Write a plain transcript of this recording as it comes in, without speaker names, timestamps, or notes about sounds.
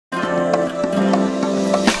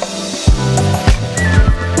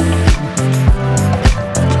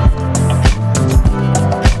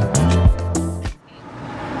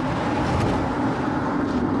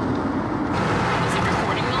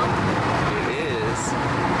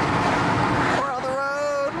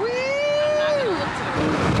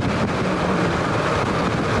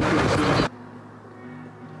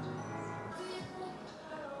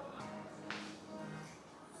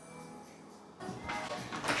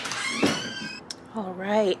All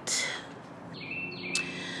right.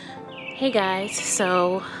 Hey guys,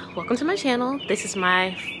 so welcome to my channel. This is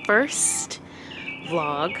my first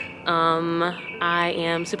vlog. I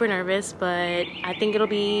am super nervous, but I think it'll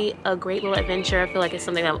be a great little adventure. I feel like it's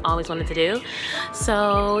something I've always wanted to do.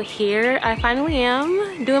 So here I finally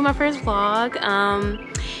am doing my first vlog.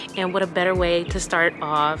 And what a better way to start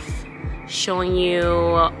off showing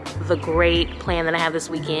you the great plan that I have this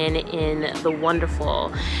weekend in the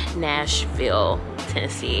wonderful Nashville,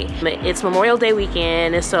 Tennessee. It's Memorial Day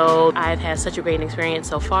weekend, so I've had such a great experience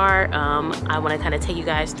so far. I want to kind of take you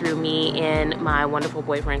guys through me and my wonderful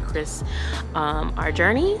boyfriend Chris, our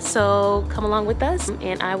journey. So come along with us,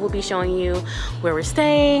 and I will be showing you where we're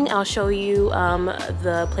staying. I'll show you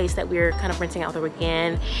the place that we're kind of renting out the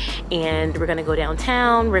weekend, and we're gonna go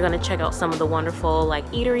downtown. We're gonna check out some of the wonderful like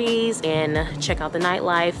eateries and check out the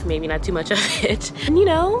nightlife, maybe not too much of it. And you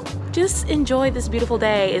know, just enjoy this beautiful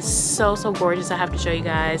day. It's so gorgeous. I have to show you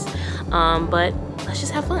guys, but let's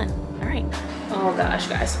just have fun. All right. Oh gosh,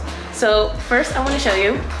 guys. So first I want to show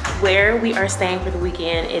you where we are staying for the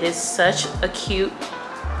weekend. It is such a cute,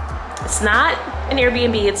 it's not an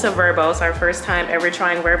Airbnb, it's a Vrbo. It's our first time ever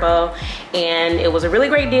trying Vrbo, and it was a really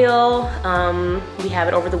great deal. We have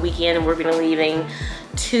it over the weekend, and we're gonna be leaving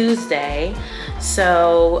Tuesday.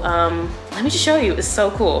 So let me just show you. It's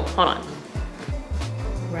so cool. Hold on.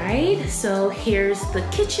 Right, so here's the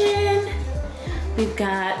kitchen. We've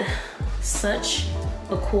got such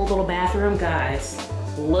a cool little bathroom. Guys,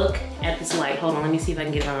 look at this light. Hold on, let me see if I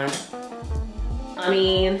can get it on. I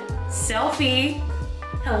mean, selfie.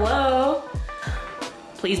 Hello.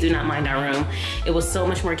 Please do not mind our room. It was so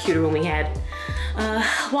much more cuter when we had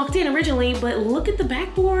walked in originally, but look at the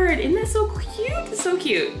backboard. Isn't that so cute? It's so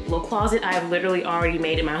cute. Little closet I've literally already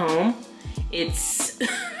made in my home. It's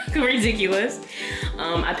ridiculous.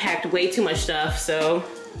 I packed way too much stuff, so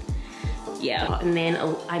yeah. And then,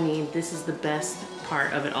 I mean, this is the best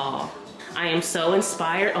part of it all. I am so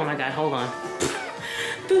inspired. Oh my God, hold on.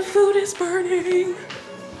 The food is burning.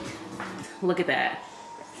 Look at that.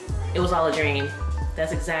 It was all a dream.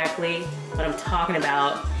 That's exactly what I'm talking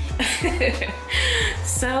about.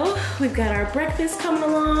 So we've got our breakfast coming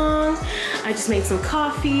along. I just made some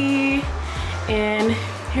coffee, and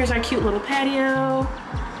here's our cute little patio.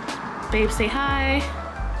 Babe, say hi.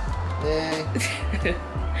 Hey.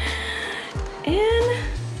 And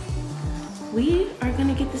we are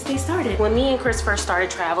gonna get this day started. When me and Chris first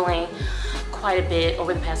started traveling quite a bit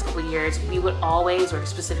over the past couple of years, we would always, or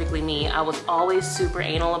specifically me, I was always super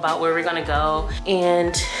anal about where we're gonna go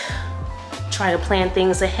and try to plan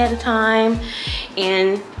things ahead of time.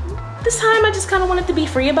 And this time I just kind of wanted to be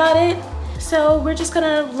free about it. So we're just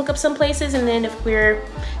gonna look up some places, and then if we're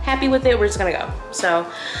happy with it, we're just gonna go. So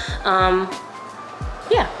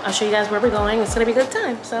yeah, I'll show you guys where we're going. It's gonna be a good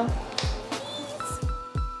time, so.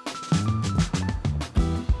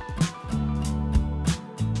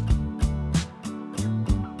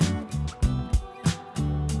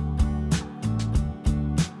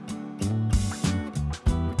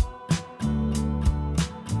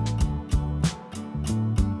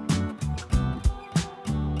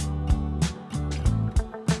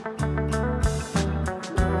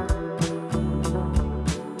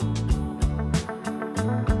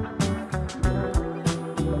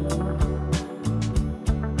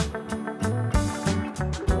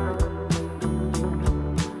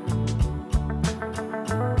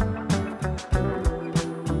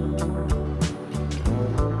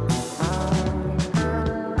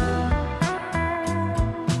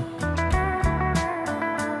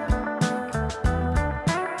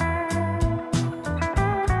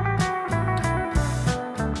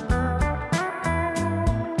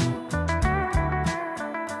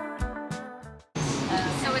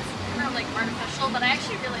 But I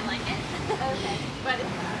actually really like it. Okay. But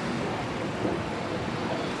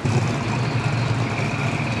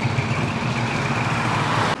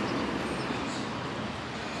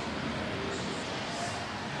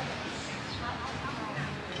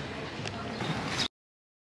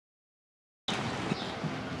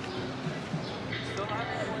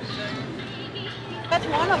that's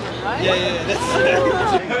one of them, right? Yeah, that's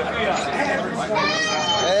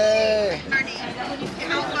Hey!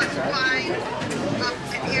 How much wine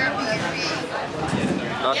an Airbnb?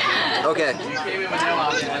 Yeah. Okay. What are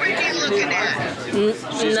you looking at?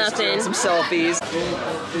 Nothing. Some selfies.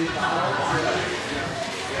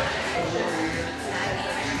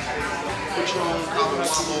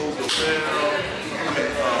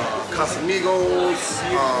 Casamigos,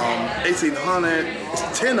 1800.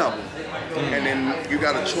 It's 10 of them. And then you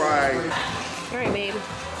gotta try. All right, babe.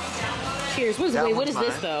 Cheers. What is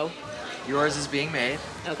this though? Yours is being made.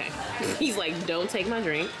 Okay. He's like, don't take my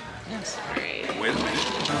drink. Yes. All right. Wait a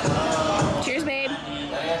minute. Cheers, babe.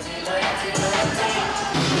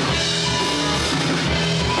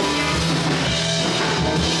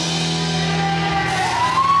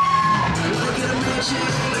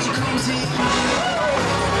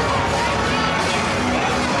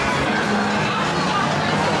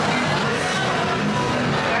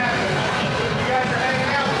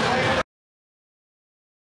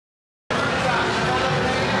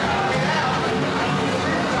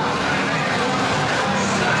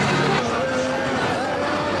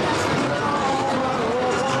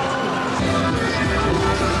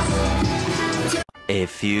 A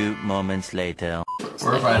few moments later.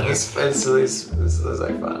 We're fine. This is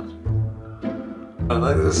like fun. I'm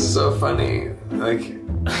like, this is so funny. Like,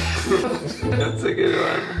 that's a good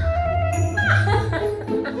one.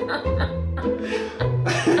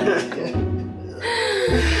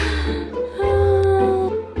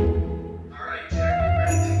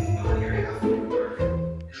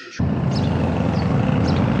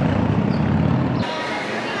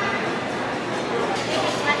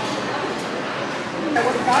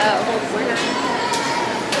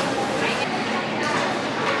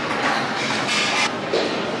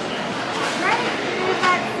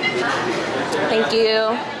 Thank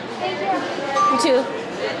you. You too.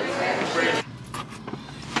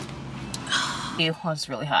 Ew, oh, it's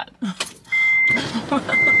really hot.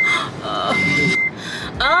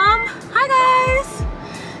 Hi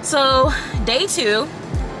guys. So day 2.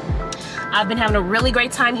 I've been having a really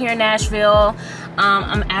great time here in Nashville.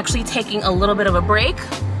 I'm actually taking a little bit of a break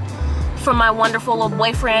from my wonderful little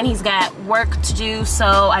boyfriend. He's got work to do, so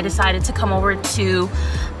I decided to come over to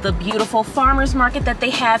the beautiful farmers market that they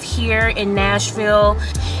have here in Nashville.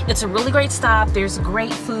 It's a really great stop. There's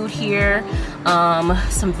great food here,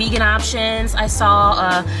 some vegan options. I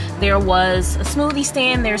saw there was a smoothie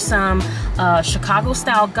stand. There's some Chicago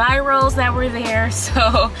style gyros that were there.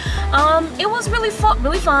 So it was really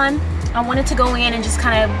fun. I wanted to go in and just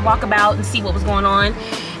kind of walk about and see what was going on.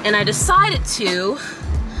 And I decided to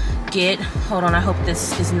get, hold on, I hope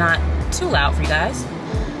this is not too loud for you guys,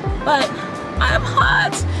 but I'm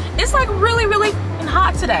hot. It's like really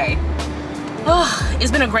hot today. Oh,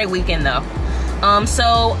 it's been a great weekend though.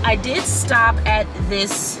 So I did stop at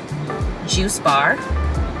this juice bar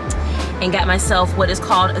and got myself what is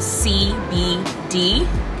called a CBD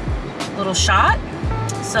little shot.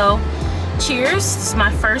 So cheers, this is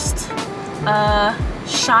my first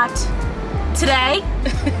shot today.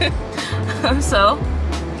 So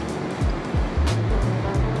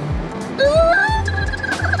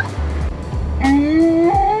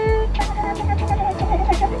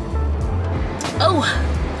oh,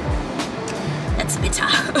 that's bitter.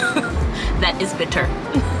 That is bitter.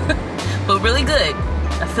 But really good.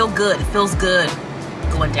 I feel good. It feels good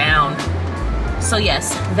going down. So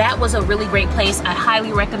yes, that was a really great place. I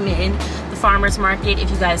highly recommend the farmers market if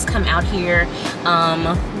you guys come out here.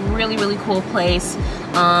 Really cool place.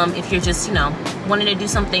 If you're just, you know, wanting to do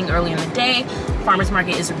something early in the day, farmers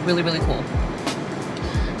market is really cool.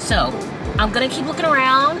 So I'm gonna keep looking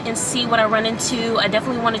around and see what I run into. I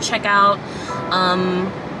definitely want to check out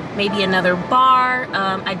maybe another bar.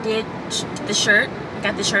 I did the shirt. I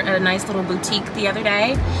got the shirt at a nice little boutique the other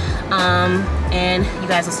day, and you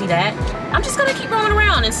guys will see that. I'm just gonna keep rolling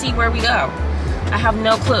around and see where we go. I have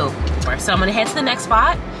no clue. So I'm gonna head to the next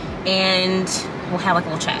spot and we'll have like a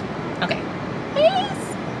little chat. Okay. Peace.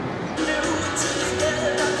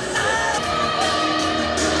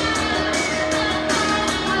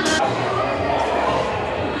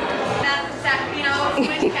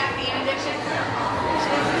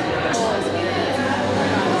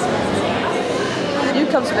 New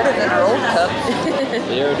cup's better than our old cup.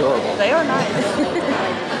 They are adorable. They are nice.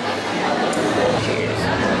 Cheers.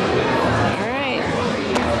 All right.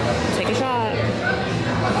 Take a shot.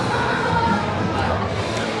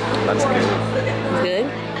 That's good. Good.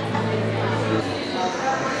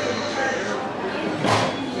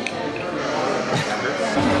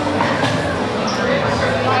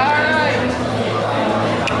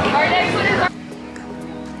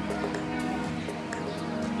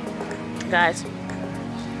 Guys,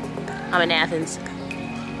 I'm in Athens.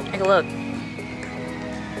 Take a look.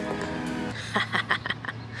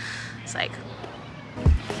 Psych.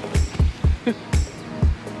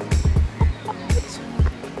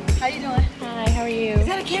 How you doing? Hi, how are you? Is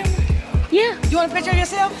that a camera? Yeah. You want a picture of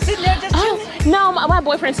yourself sitting there just chilling? Oh, no, my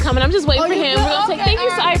boyfriend's coming. I'm just waiting for you him. good? We're gonna take, Okay, thank you,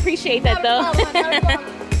 so I alright. appreciate that though. And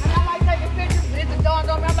I like taking pictures, but it's a dog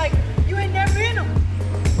on me. I'm like, you ain't never in them.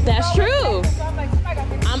 That's true. So I'm like, somebody got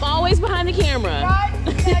pictures. I'm always behind the camera.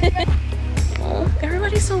 Right? Oh,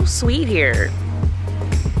 everybody's so sweet here.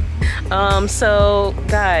 So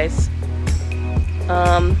guys,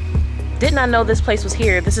 did not know this place was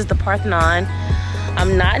here. This is the Parthenon.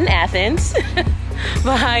 I'm not in Athens,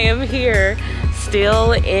 but I am here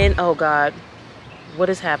still in, oh God, what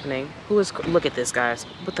is happening? Look at this, guys.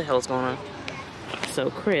 What the hell is going on? So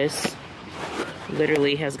Chris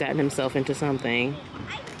literally has gotten himself into something.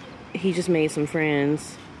 He just made some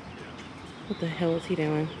friends. What the hell is he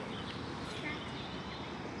doing?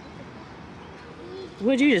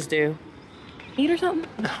 What'd you just do? Eat or something?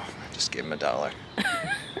 No, I just gave him $1.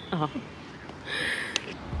 Oh.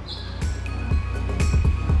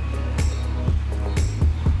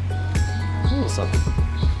 What's up?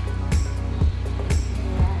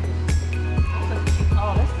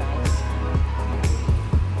 Oh, that's nice.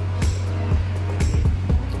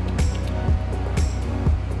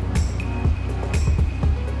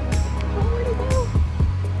 Oh, where'd he go?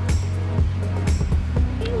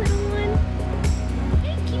 Hey, little one.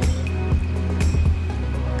 Hey, cutie.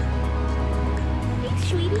 Hey,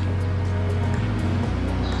 sweetie.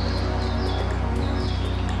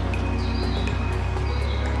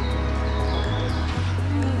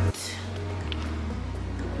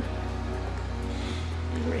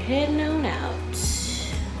 We're heading on out.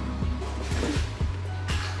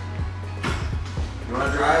 You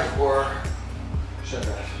want to drive or should I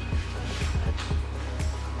drive?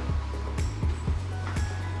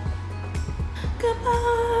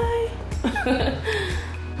 Goodbye.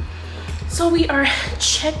 So we are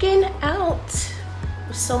checking out. It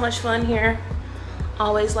was so much fun here.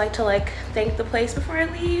 Always like to thank the place before I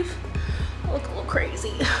leave. I look a little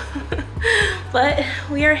crazy. But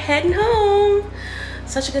we are heading home.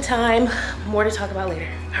 Such a good time. More to talk about later.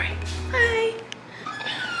 All right, bye.